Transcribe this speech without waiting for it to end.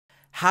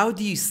How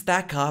do you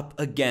stack up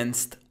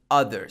against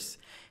others?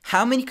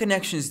 How many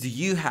connections do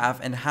you have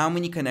and how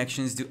many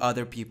connections do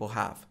other people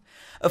have?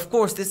 Of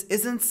course, this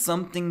isn't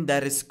something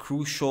that is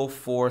crucial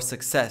for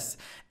success.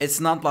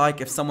 It's not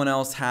like if someone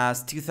else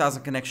has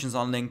 2,000 connections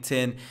on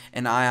LinkedIn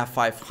and I have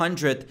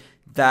 500,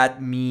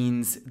 that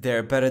means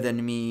they're better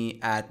than me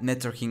at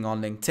networking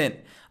on LinkedIn.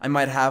 I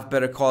might have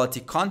better quality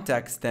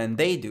contacts than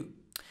they do.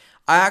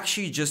 I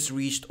actually just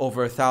reached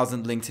over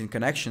 1,000 LinkedIn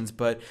connections,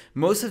 but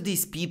most of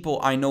these people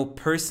I know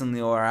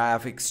personally or I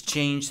have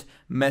exchanged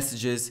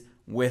messages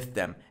with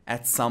them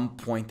at some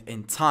point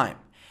in time.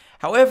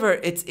 However,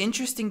 it's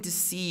interesting to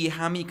see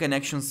how many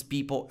connections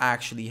people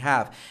actually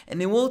have,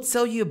 and it will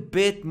tell you a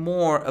bit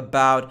more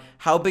about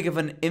how big of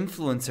an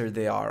influencer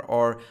they are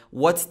or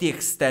what's the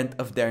extent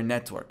of their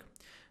network.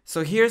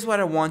 So here's what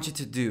I want you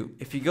to do.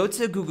 If you go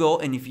to Google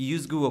and if you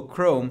use Google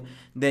Chrome,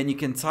 then you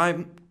can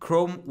type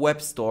Chrome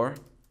Web Store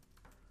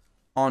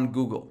on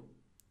Google.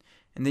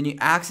 And then you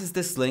access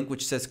this link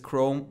which says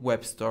Chrome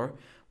Web Store,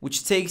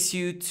 which takes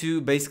you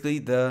to basically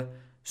the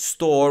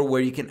store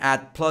where you can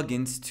add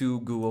plugins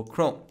to Google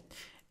Chrome.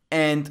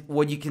 And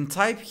what you can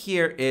type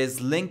here is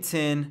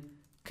LinkedIn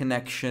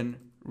Connection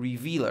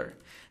Revealer.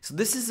 So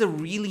this is a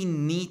really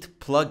neat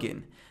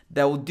plugin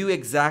that will do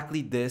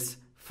exactly this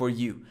for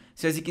you.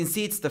 So as you can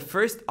see, it's the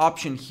first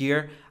option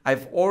here.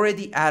 I've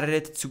already added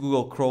it to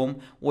Google Chrome.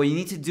 What you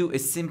need to do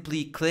is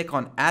simply click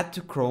on Add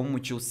to Chrome,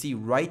 which you'll see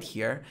right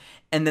here,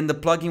 and then the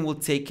plugin will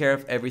take care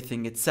of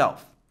everything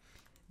itself.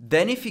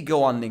 Then if you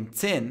go on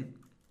LinkedIn,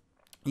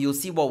 you'll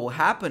see what will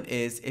happen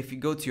is if you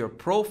go to your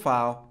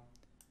profile,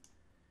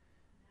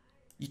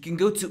 you can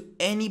go to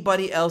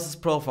anybody else's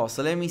profile.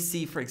 So let me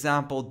see, for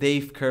example,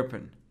 Dave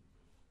Kerpen.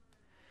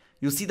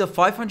 You'll see the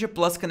 500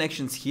 plus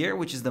connections here,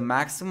 which is the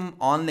maximum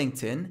on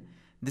LinkedIn.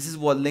 This is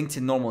what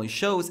LinkedIn normally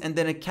shows, and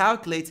then it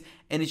calculates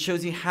and it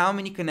shows you how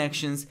many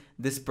connections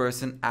this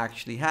person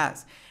actually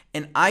has.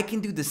 And I can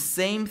do the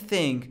same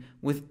thing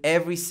with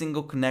every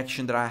single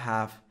connection that I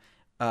have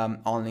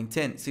on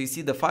LinkedIn. So you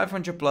see the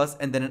 500 plus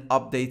and then it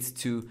updates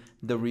to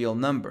the real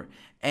number.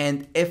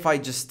 And if I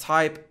just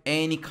type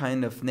any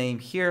kind of name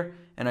here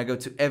and I go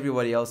to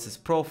everybody else's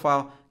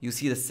profile, you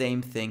see the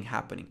same thing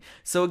happening.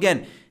 So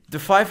again, the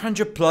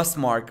 500 plus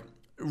mark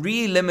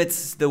really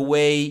limits the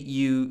way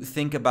you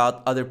think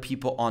about other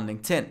people on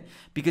LinkedIn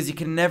because you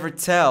can never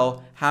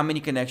tell how many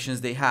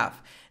connections they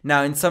have.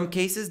 Now, in some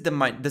cases,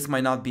 this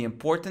might not be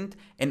important.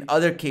 In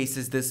other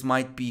cases, this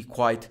might be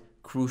quite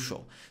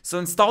crucial. So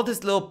install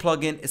this little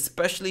plugin,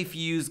 especially if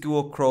you use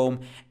Google Chrome,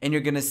 and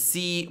you're gonna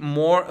see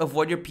more of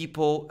what the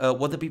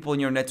people in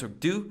your network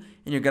do,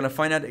 and you're gonna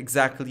find out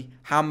exactly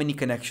how many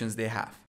connections they have.